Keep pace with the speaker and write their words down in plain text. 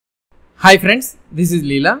Hi friends, this is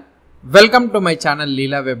Leela. Welcome to my channel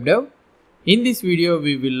Leela WebDev. In this video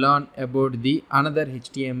we will learn about the another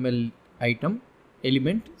HTML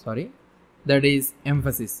element that is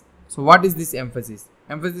emphasis. So what is this emphasis?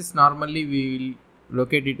 Emphasis normally we will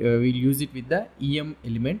locate it, we'll use it with the em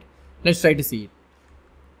element. Let's try to see it.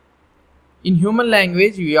 In human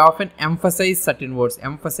language we often emphasize certain words.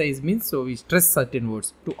 Emphasize means so we stress certain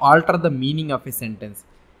words to alter the meaning of a sentence,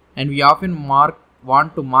 and we often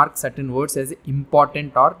want to mark certain words as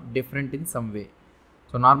important or different in some way.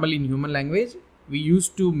 So normally in human language we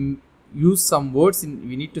used to use some words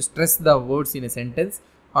we need to stress the words in a sentence,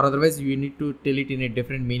 or otherwise we need to tell it in a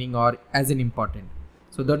different meaning or as an important.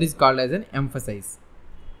 So that is called as an emphasize.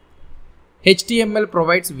 HTML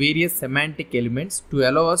provides various semantic elements to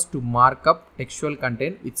allow us to mark up textual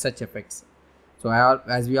content with such effects. So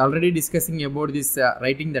as we already discussing about this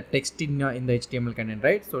writing the text in the HTML content,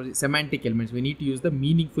 right? So the semantic elements, we need to use the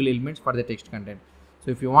meaningful elements for the text content. So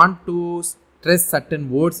if you want to stress certain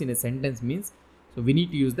words in a sentence means, so we need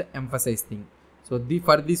to use the emphasize thing. So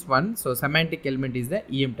for this one, so semantic element is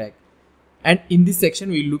the em tag, and in this section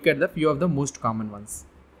we look at the few of the most common ones.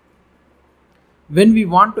 When we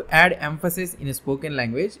want to add emphasis in a spoken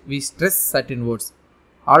language, we stress certain words,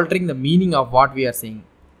 altering the meaning of what we are saying.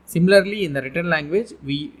 Similarly, in the written language,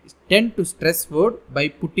 we tend to stress word by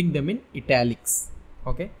putting them in italics.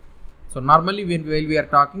 Okay. So normally while we are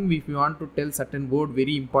talking, if we want to tell certain word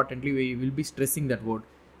very importantly, we will be stressing that word.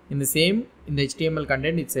 In the HTML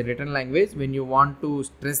content, it's a written language. When you want to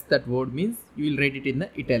stress that word means you will write it in the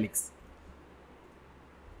italics.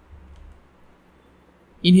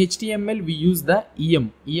 In HTML, we use the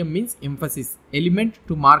em. Em means emphasis element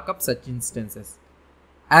to mark up such instances,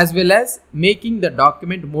 as well as making the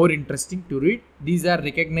document more interesting to read. These are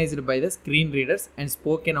recognized by the screen readers and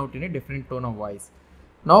spoken out in a different tone of voice.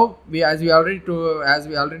 Now, as we already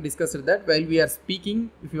discussed that while we are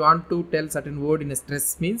speaking, if you want to tell certain word in a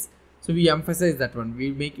stress means, so we emphasize that one.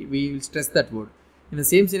 We will stress that word. In the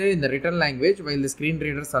same scenario, in the written language, while the screen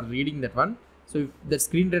readers are reading that one, so if the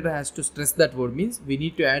screen reader has to stress that word means, we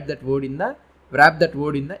need to add that word wrap that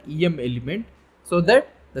word in the em element, so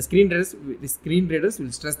that the screen readers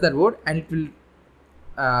will stress that word and it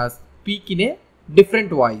will speak in a different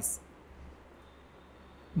voice.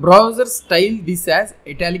 Browsers style this as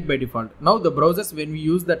italic by default. Now the browsers, when we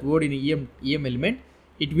use that word in em element,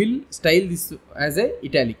 it will style this as a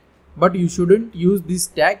italic, but you shouldn't use this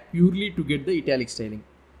tag purely to get the italic styling.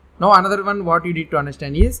 Now another one what you need to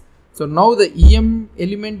understand is, so now the em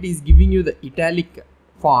element is giving you the italic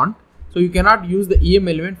font, so you cannot use the em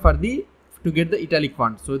element to get the italic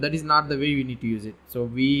font. So that is not the way we need to use it. So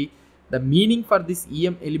the meaning for this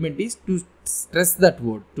em element is to stress that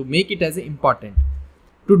word, to make it as important.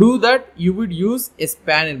 To do that, you would use a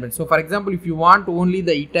span element. So for example, if you want only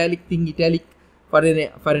the italic for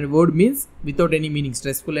a word means without any meaning,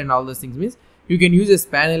 stressful and all those things means, you can use a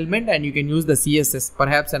span element and you can use the CSS,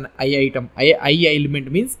 perhaps an I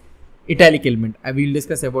element means italic element. I will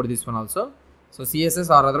discuss about this one also. So CSS,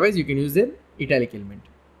 or otherwise you can use an italic element.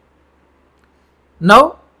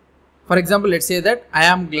 Now, for example, let's say that I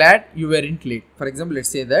am glad you weren't late. For example, let's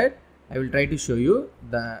say that I will try to show you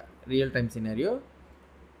the real-time scenario.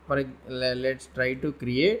 Let's try to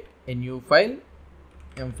create a new file,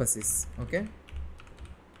 emphasis. Okay.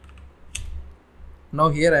 Now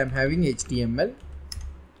here I am having HTML.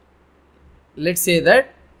 Let's say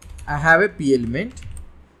that I have a P element.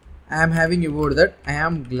 I am having a word that I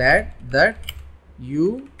am glad that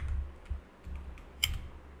you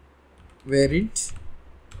weren't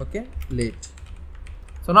late.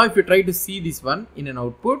 So now if you try to see this one in an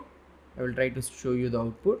output, I will try to show you the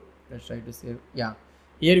output. Let's try to say, yeah,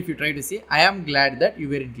 here if you try to see, I am glad that you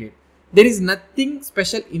weren't late. There is nothing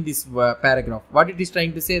special in this paragraph. What it is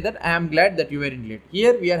trying to say that I am glad that you weren't late.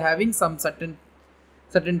 Here we are having some certain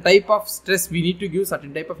type of stress. We need to give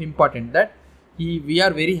certain type of important, that we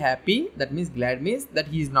are very happy, that means glad means that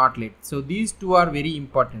he is not late. So these two are very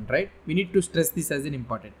important, right? We need to stress this as an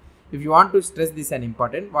important. If you want to stress this an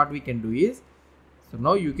important, what we can do is, so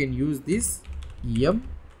now you can use this em,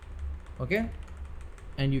 okay,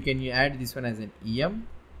 and you can add this one as an em,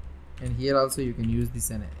 and here also you can use this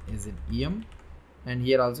as an em, and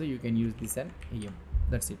here also you can use this an em.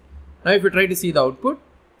 That's it. Now if you try to see the output,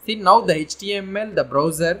 see now the HTML, the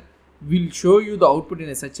browser will show you the output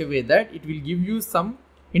in such a way that it will give you some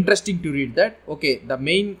interesting to read, that okay, the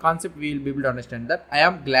main concept we will be able to understand, that I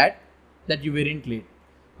am glad that you weren't late.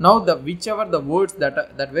 Now whichever the words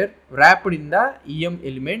that were wrapped in the em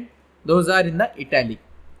element, those are in the italic.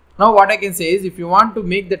 Now what I can say is, if you want to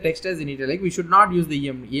make the text as in italic, we should not use the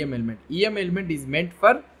em element. Em element is meant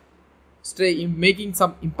for making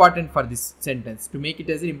some important for this sentence, to make it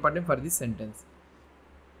as important for this sentence.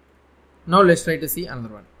 Now let's try to see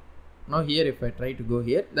another one. Now here if I try to go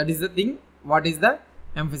here, that is the thing, what is the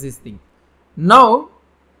emphasis thing. Now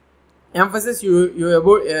emphasis you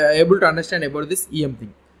able to understand about this EM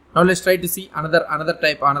thing. Now let's try to see another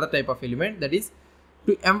type of element, that is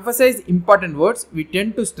to emphasize important words we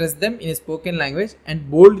tend to stress them in a spoken language and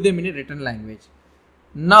bold them in a written language.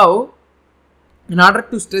 Now in order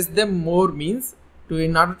to stress them more means we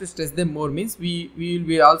will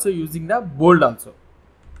be also using the bold also.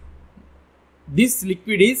 This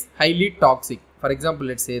liquid is highly toxic. For example,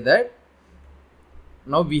 let's say that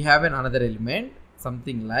now we have another element,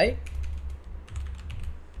 something like,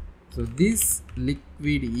 so this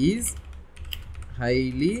liquid is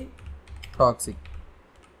highly toxic.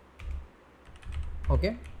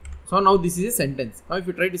 Okay, so now this is a sentence. Now if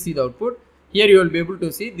you try to see the output, here you will be able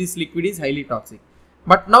to see this liquid is highly toxic.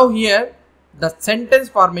 But now here the sentence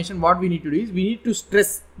formation, what we need to do is we need to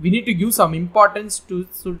stress, we need to give some importance to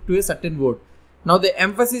a certain word. Now the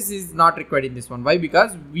emphasis is not required in this one. Why?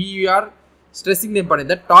 Because we are stressing the important,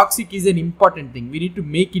 that toxic is an important thing, we need to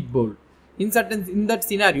make it bold. In that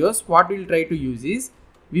scenarios, what we will try to use is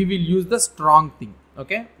we will use the strong thing.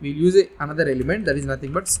 Okay, we will use another element that is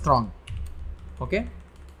nothing but strong. Okay,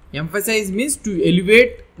 emphasize means to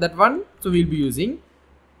elevate that one, so we will be using,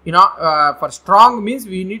 for strong means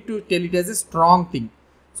we need to tell it as a strong thing.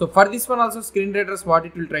 So for this one also, screenwriters, what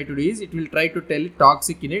it will try to do is it will try to tell it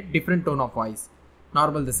toxic in a different tone of voice.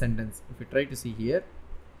 Normal the sentence, if you try to see here,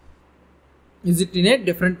 is it in a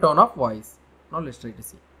different tone of voice. Now let's try to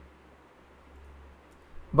see.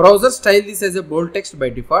 Browser style this as a bold text by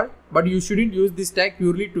default, but you shouldn't use this tag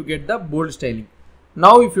purely to get the bold styling.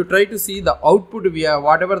 Now if you try to see the output,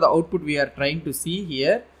 whatever the output we are trying to see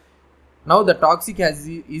here, now the toxic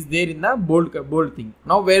is there in the bold thing.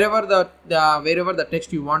 Now wherever the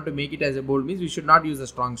text you want to make it as a bold means we should not use a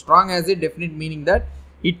strong. Strong has a definite meaning that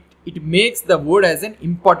it makes the word as an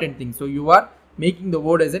important thing. So you are making the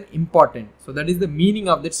word as an important. So that is the meaning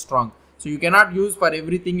of that strong. So you cannot use for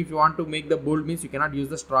everything. If you want to make the bold means you cannot use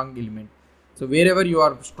the strong element. So wherever you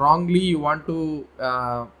are strongly you want to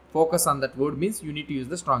focus on that word means you need to use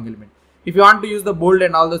the strong element. If you want to use the bold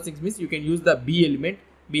and all those things means you can use the B element.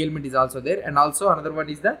 B element is also there, and also another one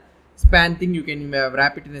is the span thing. You can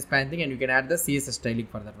wrap it in a span thing and you can add the CSS styling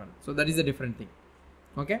for that one. So that is a different thing.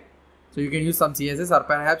 Okay, so you can use some CSS, or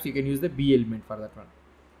perhaps you can use the B element for that one.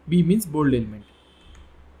 B means bold element.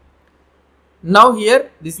 Now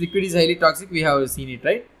here this liquid is highly toxic, we have seen it,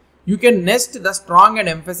 right? You can nest the strong and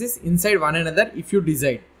emphasis inside one another if you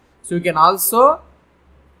decide. So you can also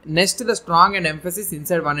nest the strong and emphasis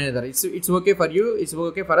inside one another. It's okay for you, it's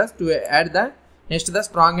okay for us to add the nest the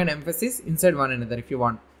strong and emphasis inside one another if you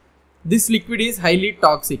want. This liquid is highly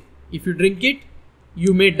toxic. If you drink it,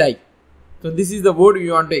 you may die. So this is the word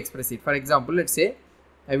we want to express it. For example, let's say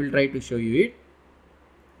I will try to show you it.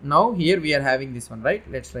 Now here we are having this one, right?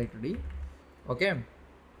 Let's try to do. Okay.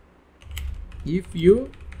 If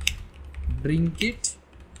you drink it,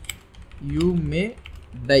 you may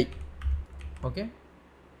die. Okay.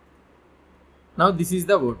 Now this is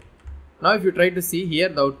the word. Now if you try to see here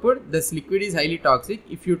the output, this liquid is highly toxic.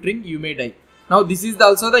 If you drink, you may die. Now this is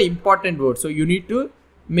also the important word. So you need to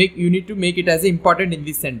make it as important in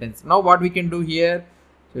this sentence. Now what we can do here,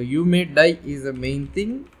 so you may die is the main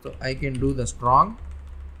thing. So I can do the strong.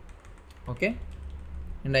 Okay,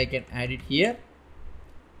 and I can add it here.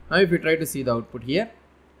 Now if you try to see the output here,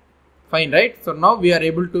 fine, right? So now we are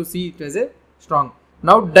able to see it as a strong.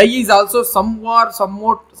 Now die is also somewhat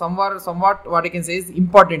what I can say is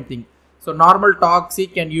important thing. So normal,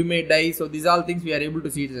 toxic, and you may die. So these all things we are able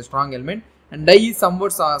to see it as a strong element, and die is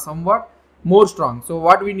somewhat more strong. So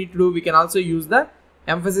what we need to do, we can also use the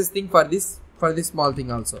emphasis thing for this small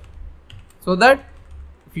thing also. So that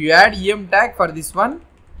if you add EM tag for this one,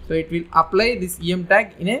 so it will apply this EM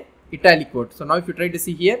tag in a italic word. So now if you try to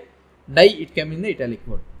see here, die, it came in the italic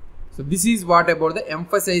word. So this is what about the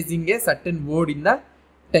emphasizing a certain word in the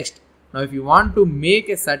text. Now if you want to make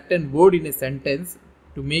a certain word in a sentence,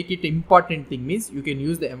 to make it important thing means you can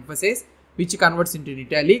use the emphasis, which converts into an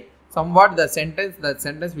italic. Somewhat the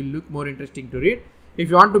sentence will look more interesting to read. If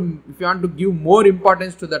you want to give more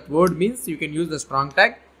importance to that word means you can use the strong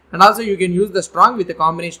tag, and also you can use the strong with a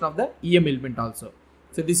combination of the EM element also.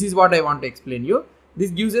 So this is what I want to explain you.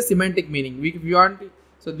 This gives a semantic meaning. If you want,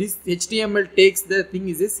 so this HTML takes the thing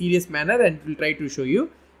is a serious manner and will try to show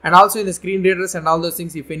you. And also in the screen readers and all those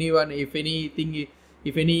things, if any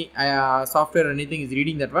software or anything is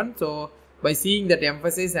reading that one, so by seeing that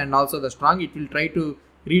emphasis and also the strong, it will try to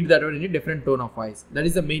read that one in a different tone of voice. That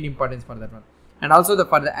is the main importance for that one. and also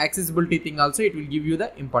for the accessibility thing also it will give you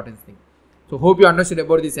the importance thing. So hope you understood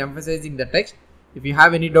about this emphasizing the text. If you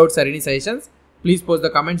have any doubts or any suggestions, please post the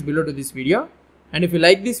comments below to this video. And if you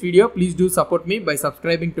like this video, please do support me by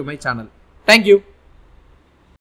subscribing to my channel. Thank you.